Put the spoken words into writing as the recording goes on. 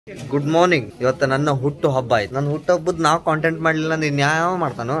Good morning. ಇವತ್ತು ನನ್ನ ಹುಟ್ಟು ಹಬ್ಬ ಆಯ್ತು. ನನ್ನ ಹುಟ್ಟು ಹಬ್ಬದ ನಾವು ಕಾಂಟೆಂಟ್ ಮಾಡ್ಲಿಲ್ಲ ಅಂದ್ರೆ ನ್ಯಾಯ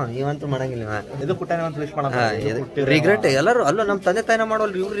ಮಾಡ್ತಾನೋ ಇವಂತೂ ಮಾಡಂಗಿಲ್ಲ. ಇದು ರಿಗ್ರೆಟ್ ಎಲ್ಲರೂ ಅಲ್ಲ, ನಮ್ಮ ತಂದೆ ತಾಯಿನ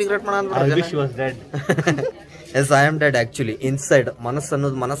ಮಾಡೋಲ್ಲ, ಇವ್ರು ರಿಗ್ರೆಟ್ ಮಾಡೋದು. S, I am dead actually inside.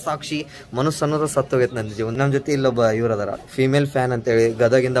 ಮನಸ್ಸಾಕ್ಷಿ ಮನಸ್ಸನ್ನೋದು ಸತ್ತೋಗೈತೆ ನನ್ನ ಜೀವನ. ನಮ್ಮ ಜೊತೆ ಇಲ್ಲೊಬ್ಬ ಇವ್ರ ಅದಾರ, ಫೀಮೇಲ್ ಫ್ಯಾನ್ ಅಂತೇಳಿ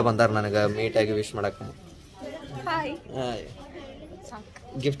ಗದಗಿಂದ ಬಂದಾರ ನನಗೆ ಮೀಟ್ ಆಗಿ ವಿಶ್ ಮಾಡಕ್ಕೆ.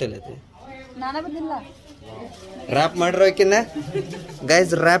 ಗಿಫ್ಟ್ ಎಲ್ಲ ಐತಿ, ರ್ಯಾಪ್ ಮಾಡಿರೋಕಿನ್ನ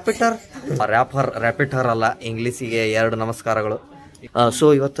ಗೈಸ್. ರ್ಯಾಪಿಡ್ ಹರ್ ಅಲ್ಲ, ಇಂಗ್ಲೀಷಿಗೆ 2 ನಮಸ್ಕಾರಗಳು. ಸೊ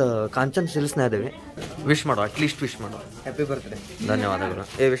ಇವತ್ತು ಕಾಂಚನ್ ಸಿಲ್ಸ್ನ ಇದ್ದೇವೆ. ವಿಶ್ ಮಾಡು, ಅಟ್ಲೀಸ್ಟ್ ವಿಶ್ ಮಾಡು. Happy birthday. ಧನ್ಯವಾದಗಳು.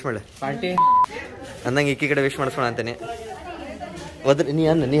 ವಿಶ್ ಮಾಡಿ ಪಾರ್ಟಿ ಅಂದಂಗೆ ಈ ಕಡೆ ವಿಶ್ ಮಾಡಿಸೋಣ ಅಂತಾನೆ.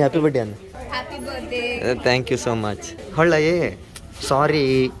 ನೀ ಹ್ಯಾಪಿ ಬರ್ಡೇ ಅನ್ನ. Thank you so much. Sorry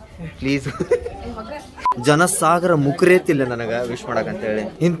please. ಜನಸಾಗರ ಮುಖರೇತಿಲ್ಲ ನನಗೆ ವಿಶ್ ಮಾಡಕಂತ ಹೇಳಿ.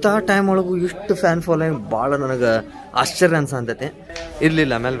 ಇಂಥ ಟೈಮ್ ಒಳಗೂ ಇಷ್ಟು ಫ್ಯಾನ್ ಫಾಲೋಯಿಂಗ್ ಭಾಳ ನನಗೆ ಆಶ್ಚರ್ಯ ಅನ್ಸಂತೈತೆ.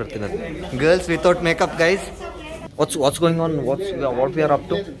 ಇರ್ಲಿಲ್ಲ, ಆಮೇಲೆ ಬರ್ತೀನಿ. Girls without makeup guys, what's going on, what we are up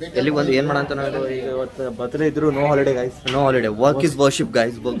to. ಎಲ್ಲಿಗೆ ಬಂದು ಏನು ಮಾಡಂತ ಈಗ ಇವತ್ತು ಬರ್ತ್ಡೇ ಇದ್ರು. No holiday guys, no holiday. Work is worship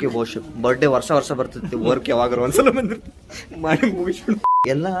guys, work is worship. Birthday ವರ್ಷ ಬರ್ತೈತಿ, ವರ್ಕ್ ಯಾವಾಗ ಒಂದ್ಸಲ ಬಂದಿರ್ತಿ ಮಾಡಿ ಮುಗಿಸ್ಬಿಡು.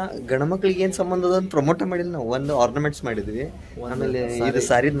 ಎಲ್ಲ ಗಣಮಕ್ಳಿಗೆ ಏನ್ ಸಂಬಂಧ ಅದ ಪ್ರಮೋಟ್ ಮಾಡಿಲ್ಲ ನಾವು. ಒಂದು ಆರ್ನಮೆಂಟ್ಸ್ ಮಾಡಿದ್ವಿ, ಆಮೇಲೆ ಇದು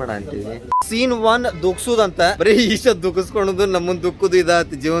ಸಾರಿದ್ ಮಾಡ ಅಂತೀವಿ. ಸೀನ್ 1 ದುಃಖಸುದಂತ ಬರೀ ಇಷ್ಟ ದುಃಖಿಸ್ಕೊಳೋದು, ನಮ್ಮನ್ ದುಃಖದು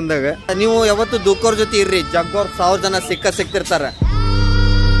ಇದಾತ ಜೀವನದಾಗ. ನೀವು ಯಾವತ್ತು ದುಃಖವ್ರ ಜೊತೆ ಇರ್ರಿ, ಜಗ್ಗೋರ್ 1000 ಜನ ಸಿಕ್ತಿರ್ತಾರ.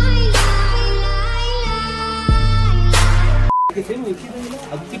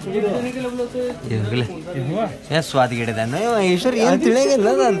 ಸ್ವಾದಿಗಿಡಿದ ಈಶ್ವರ್ ಏನ್ ತಿಳಿಯಂಗಿಲ್ಲ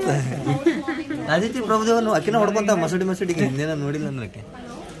ಅಂತ. ಆದಿತ್ಯ ಪ್ರಭುದೇವನು ಅಕ್ಕಿನ ಹೊಡ್ಕೊಂತ ಮಸಡಿಗೆ ಹಿಂದೇನ ನೋಡಿಲ್ಲ ಅನ್ನಕ್ಕೆ.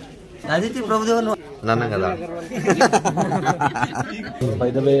 ಆದಿತ್ಯ ಪ್ರಭುದೇವನು ನನಗದ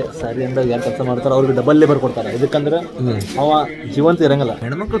ಬೈದವೇ ಸ್ಯಾರಿ ಅಂದಾಗ ಯಾರು ಕೆಲಸ ಮಾಡ್ತಾರ ಅವ್ರಿಗೆ ಡಬಲ್ ಲೇಬರ್ ಕೊಡ್ತಾರ. ಇದಕ್ಕಂದ್ರೆ ಅವ ಜೀವಂತ ಇರಂಗಲ್ಲ.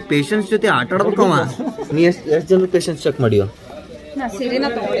 ಹೆಣ್ಮಕ್ಳು ಪೇಷನ್ಸ್ ಜೊತೆ ಆಟ ಆಡ್ಬೇಕು. ಅವ ನೀ ಎಷ್ಟು ಜನ ಪೇಷನ್ಸ್ ಚೆಕ್ ಮಾಡಿಯೋ?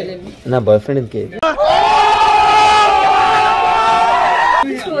 ನಾ ಬಾಯ್ ಫ್ರೆಂಡ್ ಕೇ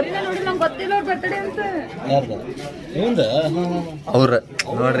ಅವ್ರ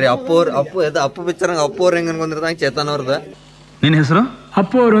ನೋಡ್ರಿ. ಅಪ್ಪು ಪಿಕ್ಚರ್ ಅಪ್ಪು ಅವ್ರ ಹೆಂಗ ಅನ್ಕೊಂಡಿರ್ತಾಗ ಚೇತನ್ ಅವ್ರದ. ನಿನ್ ಹೆಸರು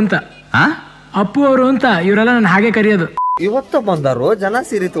ಅಪ್ಪು ಅವರು ಅಂತ. ಅಪ್ಪು ಅವರು ಅಂತ ಇವರೆಲ್ಲ ನಾನು ಹಾಗೆ ಕರೆಯೋದು. ಇವತ್ತ ಬಂದಾರು ಜನ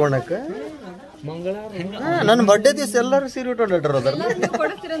ಸೀರೆ ತಗೊಳಕ. ನನ್ನ ಬರ್ಡೇ ದಿವಸ ಎಲ್ಲರೂ ಸೀರೆ ಉಟ್ಕೊಂಡ್ರ.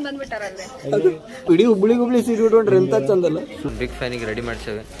 ಇಡೀ ಹುಬ್ಳಿ ಸೀರೆ ಉಟ್ಕೊಂಡ್ರಿ, ಎಂತ ಚಂದಲ್ಲ. Big ಫ್ಯಾನಿಗೆ ready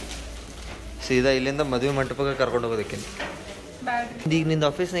ಮಾಡ್ಸೇವೆ. ಸೀದಾ ಇಲ್ಲಿಂದ ಮದುವೆ ಮಂಟಪಕ್ಕೆ ಕರ್ಕೊಂಡು ಹೋಗೋದಕ್ಕೆ. ಈಗ ನಿಂದ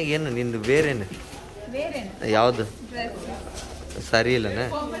ಆಫೀಸ್ನಾಗ ಏನು ನಿಂದು ಬೇರೇನು? ಯಾವ್ದು ಸರಿ ಇಲ್ಲನ?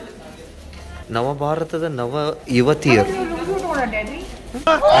 ನವಭಾರತದ ನವ ಯುವತಿಯರು.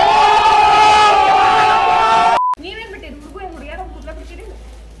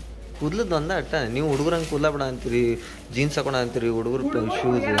 ಕೂದ್ಲದ್ದು ಒಂದ ಅಟ್ಟ. ನೀವು ಹುಡುಗರಂಗೆ ಕೂದ್ಲ ಬಿಡ ಅಂತೀರಿ, ಜೀನ್ಸ್ ಹಾಕೋಣ ಅಂತೀರಿ, ಹುಡುಗರು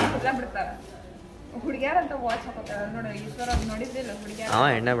ಶೂಸ್. ಅವ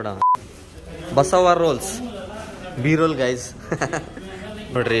ಎಣ್ಣೆ ಬಿಡ. Basava rolls B roll guys.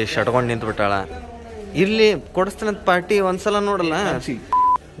 ನೋಡ್ರಿ ಶಟ್ಕೊಂಡು ನಿಂತ್ಬಿಟ್ಟಾಳ. ಇಲ್ಲಿ ಕೊಡಿಸ್ತಾನಂತ ಪಾರ್ಟಿ ಒಂದ್ಸಲ ನೋಡಲ್ಲ.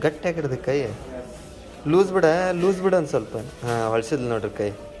 ಗಟ್ಟಿ ಹಾಕಿಡ್ದೆ ಕೈ. ಲೂಸ್ ಬಿಡ ಒಂದ್ ಸ್ವಲ್ಪ. ಹೊಳ್ಸಿದ್ಲು ನೋಡ್ರಿ ಕೈ.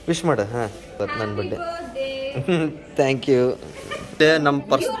 ವಿಶ್ ಮಾಡ. ನನ್ನ ಬರ್ಡೇ. Thank you. ನಮ್ಮ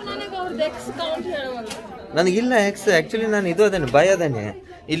ನನಗಿಲ್ಲ ಎಕ್ಸ್. ಆಕ್ಚುಲಿ ನಾನು ಇದು ಅದೇನೆ, ಬಾಯ್ ಅದೇನೆ.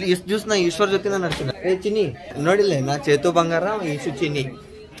 ಇಲ್ಲಿ ಇಷ್ಟು ದಿವ್ಸ ನಾ ಈಶ್ವರ್ ಜೊತೆ ನಡ್ತೀನಿ. ಚಿನ್ನಿ ನೋಡಿಲ್ಲ, ನಾ ಚೇತು ಬಂಗಾರ, ಈಶು ಚಿನ್ನಿ.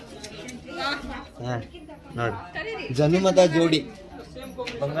 ನೋಡಿ ಜನುಮದ ಜೋಡಿ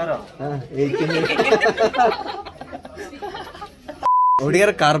ಬಂಗಾರ.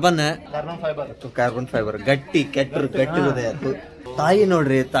 ಹುಡುಗಿಯರ ಕಾರ್ಬನ್ ಫೈಬರ್ ಗಟ್ಟಿ ಹೃದಯ. ತಾಯಿ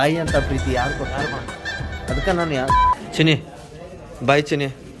ನೋಡ್ರಿ, ತಾಯಿ ಅಂತ ಪ್ರೀತಿ ಯಾರು ಕೊಟ್ಟಾರ? ಅದಕ್ಕೆ ನಾನು ಚಿನಿ ಬಾಯ್ ಚಿನಿ.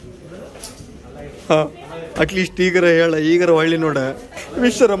 ಅಟ್ಲೀಸ್ಟ್ ಈಗರ ಒಳ್ಳೆ ನೋಡ,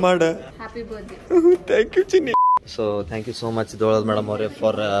 ವಿಶ್ವರ ಮಾಡ. Thank you Chinni. So thank you so much Dolad madam awre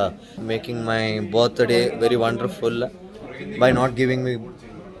for making my birthday very wonderful by not giving me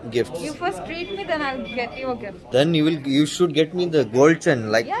gifts. You first treat me, then I'll get you a gift. Then you should get me the gold chain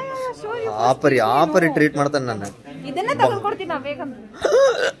like. Yeah, sure. ಆಪರಿ treat ಮಾಡ್ತಾನೆ ನನ್ನ. ಇದನ್ನ ತಗೊಳ್ಕೊಡ್ತೀನಿ ಬೇಗ.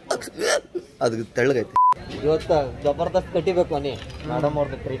 ಅದು ತೆಳ್ಳಗೈತಿ. ಇವತ್ತು ಜಬರ್ದಸ್ತ್ ಕಟ್ಟಿಬೇಕು ನೀ. Madam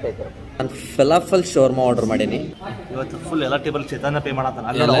ಅವ್ರದ್ದು treat ಐತೆ. ನಾನು ಫಲಾಫಲ್ ಶೋರ್ಮಾ ಆರ್ಡರ್ ಮಾಡೀನಿ. ಇವತ್ತು ಫುಲ್ ಎಲ್ಲ ಟೇಬಲ್ ಚೇತನ ಪೇ ಮಾಡತ್ತಾನ.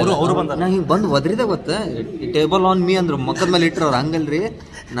 ಅವರು ಬಂದ. ನಾ ಹಿಂಗೆ ಬಂದು ಒದ್ರಿದೆ ಗೊತ್ತ. ಟೇಬಲ್ ಆನ್ ಮೀ ಅಂದ್ರು, ಮಕ್ಕದ ಮೇಲೆ ಇಟ್ಟರು ಅವ್ರು. ಹಂಗಲ್ರಿ,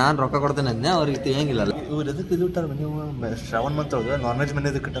 ನಾನು ರೊಕ್ಕ ಕೊಡ್ತೇನೆ ಅದನ್ನೇ ಅವ್ರಿಗೆ ತಿಳಿಯಂಗಿಲ್ಲ. ಇವ್ರು ಎದಕ್ಕೆ ಇದು ಇಟ್ಟಾರ? ನೀವು ಶ್ರಾವಣ ಮಂತ್ ಒಳಗೆ ನಾನ್ ವೆಜ್ ಮನೆ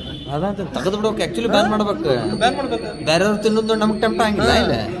ಎದಕ್ಕೆ ಇಟ್ಟಾರ? ಅದಂತ ತೆಗೆದು ಬಿಡ್ಬೇಕು. ಆಕ್ಚುಲಿ ಬ್ಯಾನ್ ಮಾಡ್ಬೇಕು. ಬೇರೆಯವ್ರು ತಿನ್ನೋದು ನಮ್ಗೆ ಟೆಂಪ್ಟ್ ಆಗಿಲ್ಲ.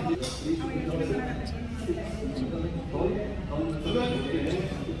 ಇಲ್ಲ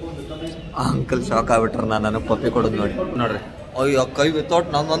ಅಂಕಲ್ ಶಾಕ್ ಆಗ್ಬಿಟ್ರ. ನಾನು ನನಗೆ ಪಪ್ಪಿ ಕೊಡೋದು ನೋಡ್ರಿ. ಅಯ್ಯೋ ಕೈ ವಿತೌಟ್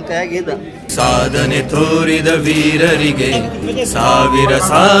ನಮ್ದೊಂದು ಕೈಯಾಗಿದೆ. ಸಾಧನೆ ತೋರಿದ ವೀರರಿಗೆ ಸಾವಿರ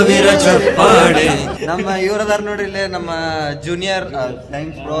ಸಾವಿರ ಚಪ್ಪಾಳೆ. ನಮ್ಮ ಇವರದಾರ ನೋಡ್ರಿ ಇಲ್ಲೇ ನಮ್ಮ junior.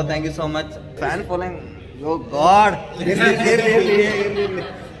 Thanks bro, thank you so much. Fan following, yo god.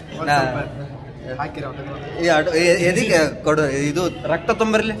 ಎದಿಗೆ ಕೊಡು ಇದು ರಕ್ತ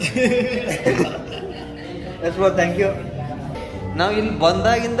ತೊಂಬರ್ಲಿ. S bro, thank you. ನಾವು ಇಲ್ಲಿ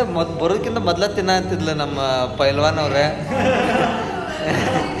ಬಂದಾಗಿಂದ ಬರೋದಕ್ಕಿಂತ ಮೊದ್ಲ ತಿನ್ನ ಅಂತಿದ್ಲ ನಮ್ಮ ಪೈಲ್ವಾನ್ ಅವ್ರೆ.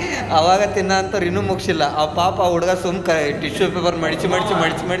 ಅವಾಗ ತಿನ್ನ ಅಂತವ್ರು ಇನ್ನೂ ಮುಗಿಸಿಲ್ಲ. ಆ ಪಾಪ ಹುಡುಗ ಟಿಶ್ಯೂ ಪೇಪರ್ ಮಡಿಚಿ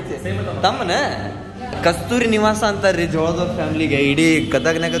ತಮ್ಮನ ಕಸ್ತೂರಿ ನಿವಾಸ ಅಂತಾರ್ರಿ ಜೋಳದವ್ರ ಫ್ಯಾಮ್ಲಿಗೆ. ಇಡೀ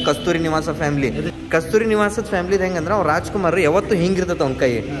ಗದಗ್ನಾಗ ಕಸ್ತೂರಿ ನಿವಾಸ ಫ್ಯಾಮ್ಲಿ. ಕಸ್ತೂರಿ ನಿವಾಸದ ಫ್ಯಾಮ್ಲಿದ್ ಹೆಂಗಂದ್ರೆ ಅವ್ರು ರಾಜ್ಕುಮಾರ್ ಯಾವತ್ತು ಹಿಂಗಿರ್ತೈತೆ ಅವ್ನ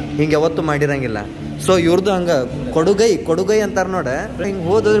ಕೈ, ಹಿಂಗೆ ಯಾವತ್ತು ಮಾಡಿರಂಗಿಲ್ಲ. ಸೊ ಇವ್ರದ್ದು ಹಂಗ ಕೊಡುಗೈ ಅಂತಾರ ನೋಡ. ಹಿಂಗೆ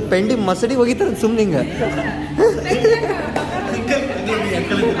ಹೋದ್ರೆ ಪೆಂಡಿ ಮಸಡಿ ಹೋಗಿತಾರ ಸುಮ್ನೆ ಹಿಂಗ.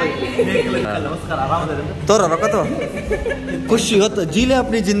 ತೋರ ರೊಕ್ಕ ತಗೋ, ಖುಷಿ ಇವತ್ತು. ಜೀಲೆ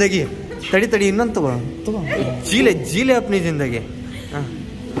ಅಪ್ನಿ ಜಿಂದಗಿ. ತಡಿ ಇನ್ನೊಂದು ತಗೋ ಜೀಲೆ ಅಪ್ನಿ ಜಿಂದಗಿ.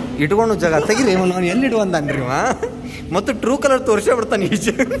 ಇಟ್ಕೊಂಡು ಜಾಗ ತೆಗಿರಿ. ನಾನು ಎಲ್ಲಿ ಇಡುವಂದ್ರಿ ಮತ್ತು ಟ್ರೂ ಕಲರ್ ತೋರ್ಸೇ ಬಿಡ್ತಾನೆ.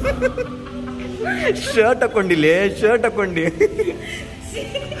 ಈಚೆ ಶರ್ಟ್ ಹಾಕೊಂಡಿ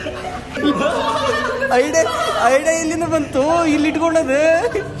ಐಡಿಯಾ ಇಲ್ಲಿಂದ ಬಂತು. ಇಲ್ಲಿ ಇಟ್ಕೊಂಡದ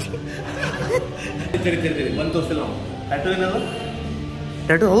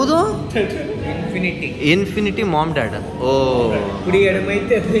ಟ್ಯಾಟೂ. ಹೌದು, ಇನ್ಫಿನಿಟಿ ಮಾಮ್ ಡ್ಯಾಡ್. ಓ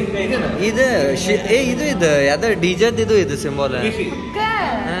ಇದು ಯಾವ್ದು ಡಿಜೆದ್ ಇದು ಸಿಂಬಲ್.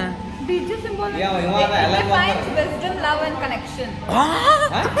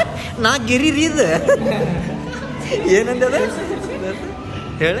 ನಾ ಗೆರಿ ಇದು ಏನಂದ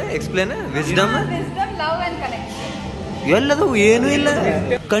ಹೇಳ, ಎಕ್ಸ್ಪ್ಲೇನ್. ವಿಸ್ಡಮ್ ಎಲ್ಲದು ಏನೂ ಇಲ್ಲ.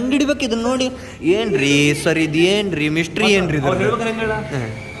 ಕಂಡಿಡ್ಬೇಕು ಇದನ್ನ ನೋಡಿ. ಏನ್ರಿ ಸರ್ ಇದು, ಏನ್ರಿ ಮಿಸ್ಟ್ರಿ, ಏನ್ರಿ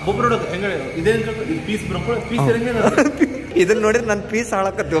ಇದನ್ನ ನೋಡಿದ್ರೆ ನನ್ ಪೀಸ್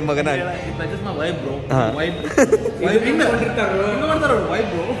ಹಾಳಾಕತ್ತೀವ ಮಗನ.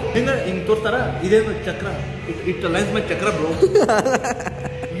 ಹಿಂಗ್ ತೋರ್ತಾರ ಇದೇನು ಚಕ್ರ, ಚಕ್ರ ಬ್ರೋ.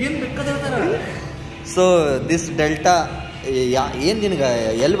 ಏನ್ ಬೇಕಾದ. ಸೊ ದಿಸ್ ಡೆಲ್ಟಾ ಏನ್ ನಿನ್ಗ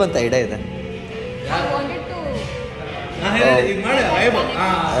ಎಲ್ಲಿ ಬಂತ ಐಡಿಯಾ ಇದೆ?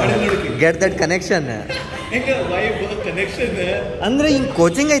 ಗೆಟ್ ದಟ್ ಕನೆಕ್ಷನ್ ಅಂದ್ರೆ ಹಿಂಗ್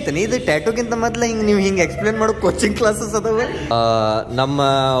ಕೋಚಿಂಗ್ ಐತನಿ ಇದು. ಟ್ಯಾಟೂಗಿಂತ ಮೊದ್ಲ ಹಿಂಗ್ ನೀವು ಹಿಂಗ್ ಎಕ್ಸ್ಪ್ಲೇನ್ ಮಾಡೋ ಕೋಚಿಂಗ್ ಕ್ಲಾಸಸ್ ಅದಾವ. ನಮ್ಮ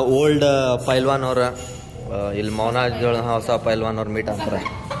ಓಲ್ಡ್ ಪೈಲ್ವಾನ್ ಅವ್ರ ಇಲ್ಲಿ ಮೌನಾಜ್ ಹೊಸ ಪೈಲ್ವಾನ್ ಅವ್ರ ಮೀಟ್ ಅಂತಾರ.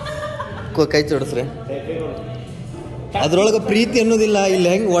 ಕೈ ಜೋಡಿಸ್ರಿ. ಅದ್ರೊಳಗ ಪ್ರೀತಿ ಅನ್ನೋದಿಲ್ಲ. ಇಲ್ಲಿ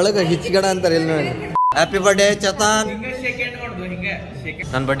ಹೆಂಗ್ ಒಳಗ ಹಿಚ್ಗಡ ಅಂತಾರೆ ಇಲ್ಲಿ ನೋಡಿ. Happy birthday Chetan.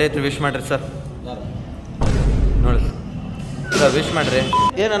 ನನ್ನ ಬರ್ಡೇ ಐತ್ರಿ, ವಿಶ್ ಮಾಡ್ರಿ ಸರ್. ನೋಡಿ ಸರ್, ವಿಶ್ ಮಾಡ್ರಿ.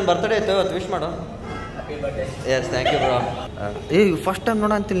 ನನ್ನ ಬರ್ತಡೇ ಐತೆ ಇವತ್ತು, ವಿಶ್ ಮಾಡು. S, thank you bro. First time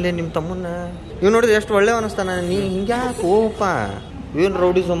ನೋಡ ಅಂತಿಲ್ಲ ನಿಮ್ಮ ತಮ್ಮನ್ನ. ಇವ್ ನೋಡಿದ್ರೆ ಎಷ್ಟು ಒಳ್ಳೆ ಅನಿಸ್ತಾನ. ನೀ ಹಿಂಗ್ಯಾಕೆ ಹೋಗಪ್ಪ, ಏನು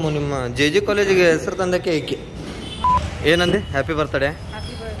ರೌಡಿ ಸೊಮ್ಮು. ನಿಮ್ಮ ಜೆ ಕಾಲೇಜಿಗೆ ಹೆಸರು ತಂದಕ್ಕೆ ಏಕೆ. ಏನಂದೆ? Happy birthday.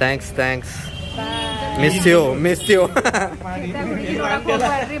 Thanks. Miss you.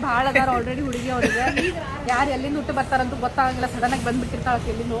 ಭಾಳ ಅದಾರ ಆಲ್ರೆಡಿ ಹುಡುಗಿ ಅವ್ರಿಗೆ. ಯಾರು ಎಲ್ಲಿಂದ ಹುಟ್ಟು ಬರ್ತಾರಂತ ಗೊತ್ತಾಗಂಗಿಲ್ಲ. ಸಡನ್ ಆಗಿ ಬಂದ್ಬಿಟ್ಟಿರ್ತಾಳ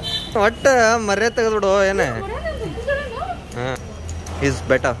ಎಲ್ಲಿಂದ. ಒಟ್ಟ ಮರ್ಯ ತೆಗೆದ್ಬಿಡು. ಏನ ಇಸ್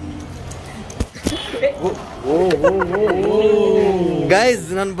ಬೆಟರ್. ಗೈಸ್,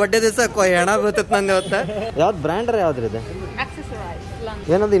 ನನ್ನ ಬರ್ಡೇ ದಿವಸ ಹೆಣ ಬರ್ತೈತೆ ನಂದು ಇವತ್ತ. ಯಾವ್ದು ಬ್ರ್ಯಾಂಡ್ ಯಾವ್ದ್ರಿ ಇದು?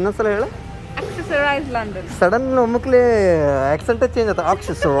 ಏನದು ಇನ್ನೊಂದ್ಸಲ ಹೇಳ. ಸಡನ್ ಒಮ್ಮಕ್ಲಿ ಆಕ್ಸೆಂಟ್ ಚೇಂಜ್ ಆಯ್ತು.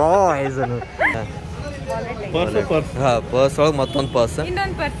 ಆಕ್ಸೆಸರೈಸ್ ಪರ್ಸ್ ಒಳಗೆ ಮತ್ತೊಂದು ಪರ್ಸ್,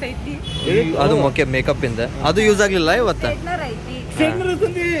 ಅದು ಮೇಕಪ್ ಇಂದ ಅದು ಯೂಸ್ ಆಗ್ಲಿಲ್ಲ ಇವತ್ತ.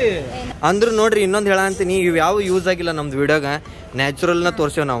 ಅಂದ್ರು ನೋಡ್ರಿ, ಇನ್ನೊಂದು ಹೇಳ ಅಂತೀನಿ, ಇವ್ ಯಾವ ಯೂಸ್ ಆಗಿಲ್ಲ ನಮ್ದು ವಿಡಿಯೋಗ. ನ್ಯಾಚುರಲ್ ನ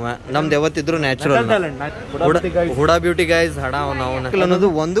ತೋರ್ಸೇವ್ ನಾವು. ನಮ್ದು ಯಾವತ್ತಿದ್ರು ನ್ಯಾಚುರಲ್. ಹುಡಾ ಬ್ಯೂಟಿ ಗೈಸ್, ಹಡ ನಾವು ಅನ್ನೋದು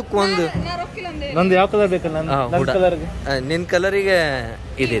ಒಂದಕ್ಕೊಂದು. ನಂದು ಯಾವ ಕಲರ್ ಬೇಕಲ್ಲ? ನಿನ್ ಕಲರಿಗೆ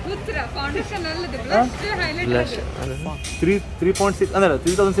ಇದೆ 3.6 ಅಂದ್ರೆ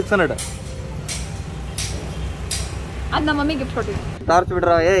 3600. ಅದ್ ನಮ್ಮ ಮಮ್ಮಿ ಗಿಫ್ಟ್ ಕೊಟ್ಟಿದ್ದೆ. ಟಾರ್ಚ್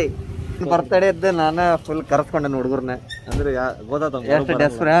ಬಿಡ್ರ. ಬರ್ತಡೇ ಇದ್ದೆ ನಾನು ಫುಲ್ ಕರೆಸ್ಕೊಂಡೆ ಹುಡುಗರ್ನ. ಅಂದ್ರೆ ಗೊತ್ತಾತ ಎಷ್ಟು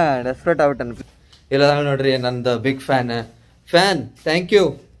ಡೆಸ್ಪರೇಟ್ ಆಗ್ಬಿಟ್ಟನ್. ಇಲ್ಲ ನೋಡ್ರಿ, ನಂದು ಬಿಗ್ ಫ್ಯಾನ್. Thank you.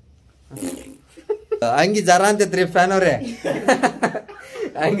 ಹಂಗಿ ಜರ ಅಂತೈತ್ರಿ ಫ್ಯಾನ್ ಅವ್ರೆ.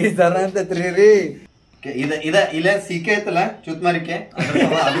 ಹಂಗಿ ಜರ ಅಂತೈತ್ರಿ ರೀ. ಇಲ್ಲ ಸೀಕೆ ಐತಲ್ಲ ಚುತ್ಮಾರಿಕೆ,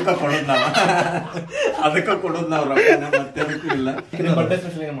 ಅದಕ್ಕ ಕೊಡೋದ್ ನಾವ್ ರೊಕ್ಕ. ಮತ್ತೆ ಅದಕ್ಕೂ ಇಲ್ಲ. ಬರ್ಡೇ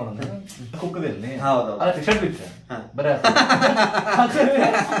ಸ್ಪೆಷಲ್ ಏನ್ ಮಾಡೋದು? ಕುಕ್ಕದಲ್ಲಿ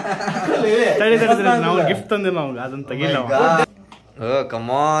ನಾವು ಗಿಫ್ಟ್ ತಂದೆ ನಾವು ಅದನ್ನ ತೆಗಿಲ್ಲ.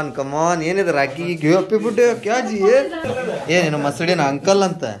 ಕಮಾನ್ ಏನಿದೆ ರಾಕಿ ಗಿಫ್ಟ್ ಬಿಟ್ಟು ಕ್ಯಾಜಿ ಏನೇನು ಮಸಡಿನ ಅಂಕಲ್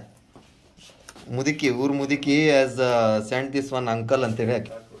ಅಂತ ಮುದುಕಿ ಊರ್ ಮುದುಕಿ as scent this one uncle ಅಂತ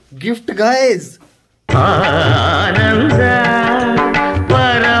ಹೇಳಿ gift guys.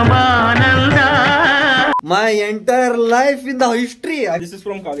 My entire life in the history. This is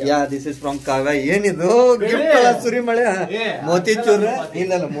from Kavya. Yeah, this is from Kavya. ಏನಿದು ಗಿಫ್ಟ್ ಅಲ್ಲ ಸುರಿಮಳೆ ಮೋತಿಚೂರ್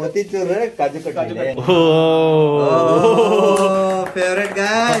ಇಲ್ಲ ಮೋತಿಚೂರ್ ಕಾಜು ಕಟ್ಲಿ ಫೇವ್ರೇಟ್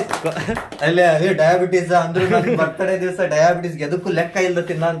ಗಾಯ್ ಅಲ್ಲೇ ಅದೇ ಡಯಾಬಿಟೀಸ್ ಅಂದ್ರೆ ನನ್ನ ಬರ್ತಡೇ ದಿವಸ ಡಯಾಬಿಟೀಸ್ ಎದಕ್ಕೂ ಲೆಕ್ಕ ಇಲ್ದ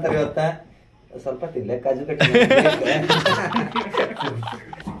ತಿನ್ನ ಅಂತಾರೆ ಇವತ್ತ ಸ್ವಲ್ಪ ತಿನ್ಲೆ ಕಾಜು ಕಟ್ಲಿ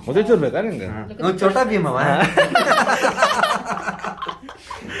ಮೋತಿಚೂರ್ ಬೇಕಾ ನಿಂಗೆ ಚೋಟಾ ಭೀಮವ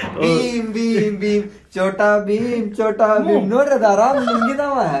ಭೀಮ್ ಭೀಮ್ ಭೀಮ್ ಚೋಟಾ ಭೀಮ್ ನೋಡ್ರಿ ಅದು ಆರಾಮ್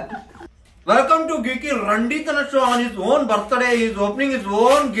ನುಂಗಿದವ welcome to ಗಿಕಿ ರಂಡಿತನ show on his own birthday is opening his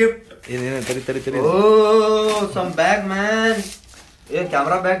own gift ತರಿ ಓ ಸಮ್ ಬ್ಯಾಗ್ ಮ್ಯಾನ್ ಏ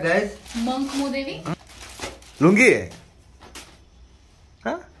camera bag guys ಮಂಕ್ ಮೂದೇವಿ lungi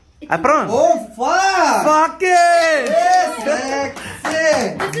Apron. Oh fuck it!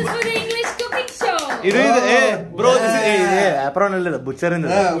 This is for the English cooking show. ಇದು ಬ್ರೋ apron ಅಲ್ಲ ಬುಚ್ಚರ್ ಇಂದ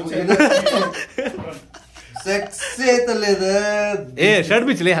sexy ಐತಲ್ಲ ಇದು shirt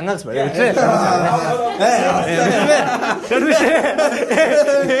ಬಿಚ್ಚಲಿ ಹಂಗಾಗ್ಸ್ಬೇಡ shirt ಬಿಚ್ಚ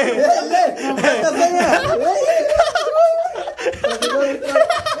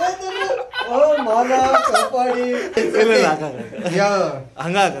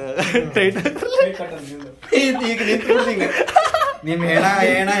ನಿಮ್ ಹೆಣ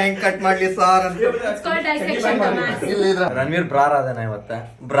ಹೆಂಗ್ ಕಟ್ ಮಾಡ್ಲಿ ಸಾರ್ ಅಂತ ರಣವೀರ್ ಬ್ರಾರ್ ಅದಾನ ಇವತ್ತ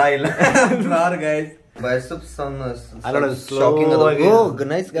ಬ್ರಾ ಇಲ್ಲ Brar guys bicep some shocking ಓ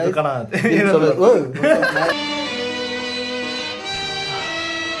ನೈಸ್ ಗೈಸ್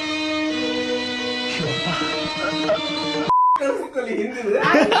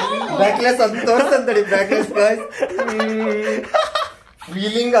ಬ್ಯಾಕ್ಲೆಸ್ ಅಂತ ತೋರ್ಸಂತಡಿ backless guys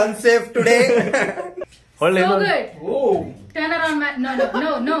feeling unsafe today So good. Oh. Turn around, man.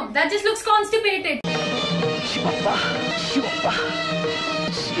 No. That just looks constipated.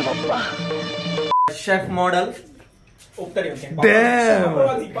 Chef model. Damn.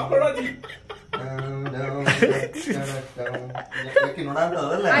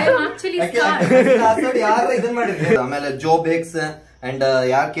 I am actually scared. ಯಾರ ಇದನ್ ಮಾಡಿದ್ರಿ ಆಮೇಲೆ ಜೋ bakes and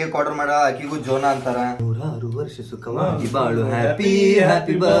ಯಾರ್ cake order ಮಾಡ ಆಕಿಗೂ Jonah ಅಂತಾರ 106 ವರ್ಷ ಸುಖವಾಗಿ ಬಾಳು ಹ್ಯಾಪಿ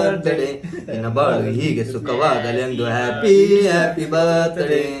ಹ್ಯಾಪಿ ಬರ್ತ್ಡೇ ನಿನ್ನ ಬಾಳು ಹೀಗೆ ಸುಖವಾಗಲೆಂದು ಹ್ಯಾಪಿ ಹ್ಯಾಪಿ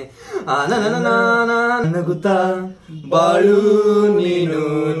ಬರ್ತ್ಡೇ ನಗುತ್ತಾ ಬಾಳು ನೀನು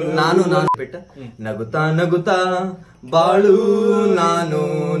ನಾನು ಬಿಟ್ಟ ನಗುತ್ತಾ ಬಾಳು ನಾನು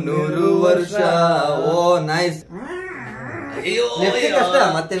 100 ವರ್ಷ ಓ ನೈಸ್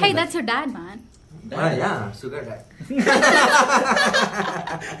ಮತ್ತೆ Hey, that's your dad, man. Yeah, sugar dad.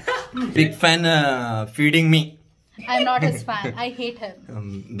 Big fan feeding me. I'm not his fan. I hate him.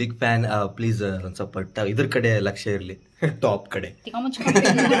 Big fan. Please ಒಂದ್ ಸ್ವಲ್ಪ ಇದ್ರ ಕಡೆ ಲಕ್ಷ್ಯ ಇರ್ಲಿ ಟಾಪ್ ಕಡೆ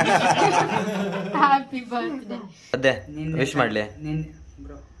Happy birthday. ಅದೇ ವಿಶ್ ಮಾಡ್ಲಿ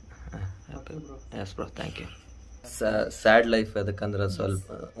S bro thank you sad life ಅದಕ್ಕಂದ್ರೆ ಸ್ವಲ್ಪ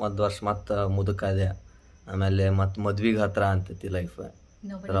ಒಂದ್ ವರ್ಷ ಮತ್ತ ಮುದುಕಾದೆ ಆಮೇಲೆ ಮತ್ ಮದ್ವಿಗ್ ಹತ್ರ ಅಂತೈತಿ ಲೈಫ್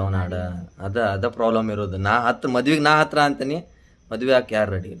ರವನಾಡ ಅದ ಪ್ರಾಬ್ಲಮ್ ಇರೋದು ಮದ್ವಿಗ್ ನಾ ಹತ್ರ ಅಂತೀನಿ ಮದ್ವೆ ಹಾಕಿ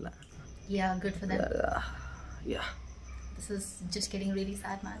ಯಾರು ರೆಡಿ ಇಲ್ಲ Yeah, good for them. Yeah. This is just getting really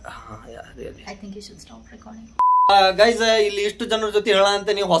sad, man. Yeah, really. I think you should stop recording. Guys ಇಲ್ಲಿ ಇಷ್ಟು ಜನರ ಜೊತೆ ಹೇಳ ಅಂತ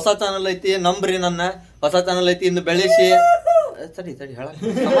ನೀವು ಹೊಸ ಚಾನಲ್ ಐತಿ ನಂಬ್ರಿ ನನ್ನ ಹೊಸ ಚಾನಲ್ ಐತಿ ಇನ್ನು ಬೆಳೆಸಿ ಸರಿ ಹೇಳ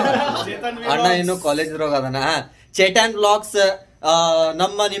ಅಣ್ಣ ಇನ್ನು ಕಾಲೇಜ್ ರೋಗ ಅದನ ಚೇಟಾನ್ ಬ್ಲಾಗ್ಸ್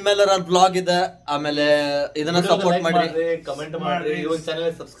ನಿಮ್ಮೆಲ್ಲರ ಬ್ಲಾಗ್ ಇದೆ ಆಮೇಲೆ ಇದನ್ನ ಸಪೋರ್ಟ್ ಮಾಡ್ರಿ ಕಮೆಂಟ್ ಮಾಡ್ರಿ ಇವನ್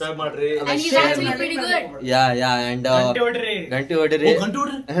ಚಾನೆಲ್ ಸಬ್ಸ್ಕ್ರೈಬ್ ಮಾಡ್ರಿ ಯಾ ಅಂಡ್ ಗಂಟೆ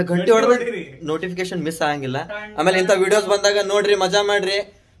ಹೊಡಿರಿ ನೋಟಿಫಿಕೇಶನ್ ಮಿಸ್ ಆಗಂಗಿಲ್ಲ ಆಮೇಲೆ ಇಂಥ ವಿಡಿಯೋಸ್ ಬಂದಾಗ ನೋಡ್ರಿ ಮಜಾ ಮಾಡ್ರಿ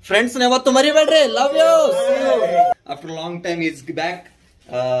ಫ್ರೆಂಡ್ಸ್ ಯಾವತ್ತು ಮರಿಬೇಡ್ರಿ love you after long time is back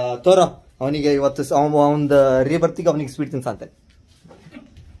ತೋರ ಅವನಿಗೆ ಇವತ್ತು ಅವನ ರೀಬರ್ತಿಗೆ ಅವನಿಗೆ ಸ್ವೀಟ್ ತಿನ್ಸಂತೆ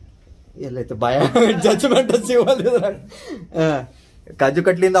ಎಲ್ಲೈತೆ ಬಾಯ judgement ಸಿಗೋದಿದ್ರ kaju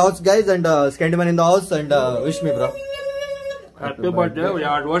ಕಟ್ಲಿಂದ house guys and ಸ್ಕ್ಯಾಂಡಿ Mann in the house and wish me bro happy birthday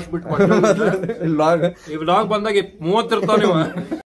 2 ವರ್ಷ ಬಿಟ್ಟು ಲಾಗ್ ಬಂದಾಗ 30 ಇರ್ತಾವ ನೀವು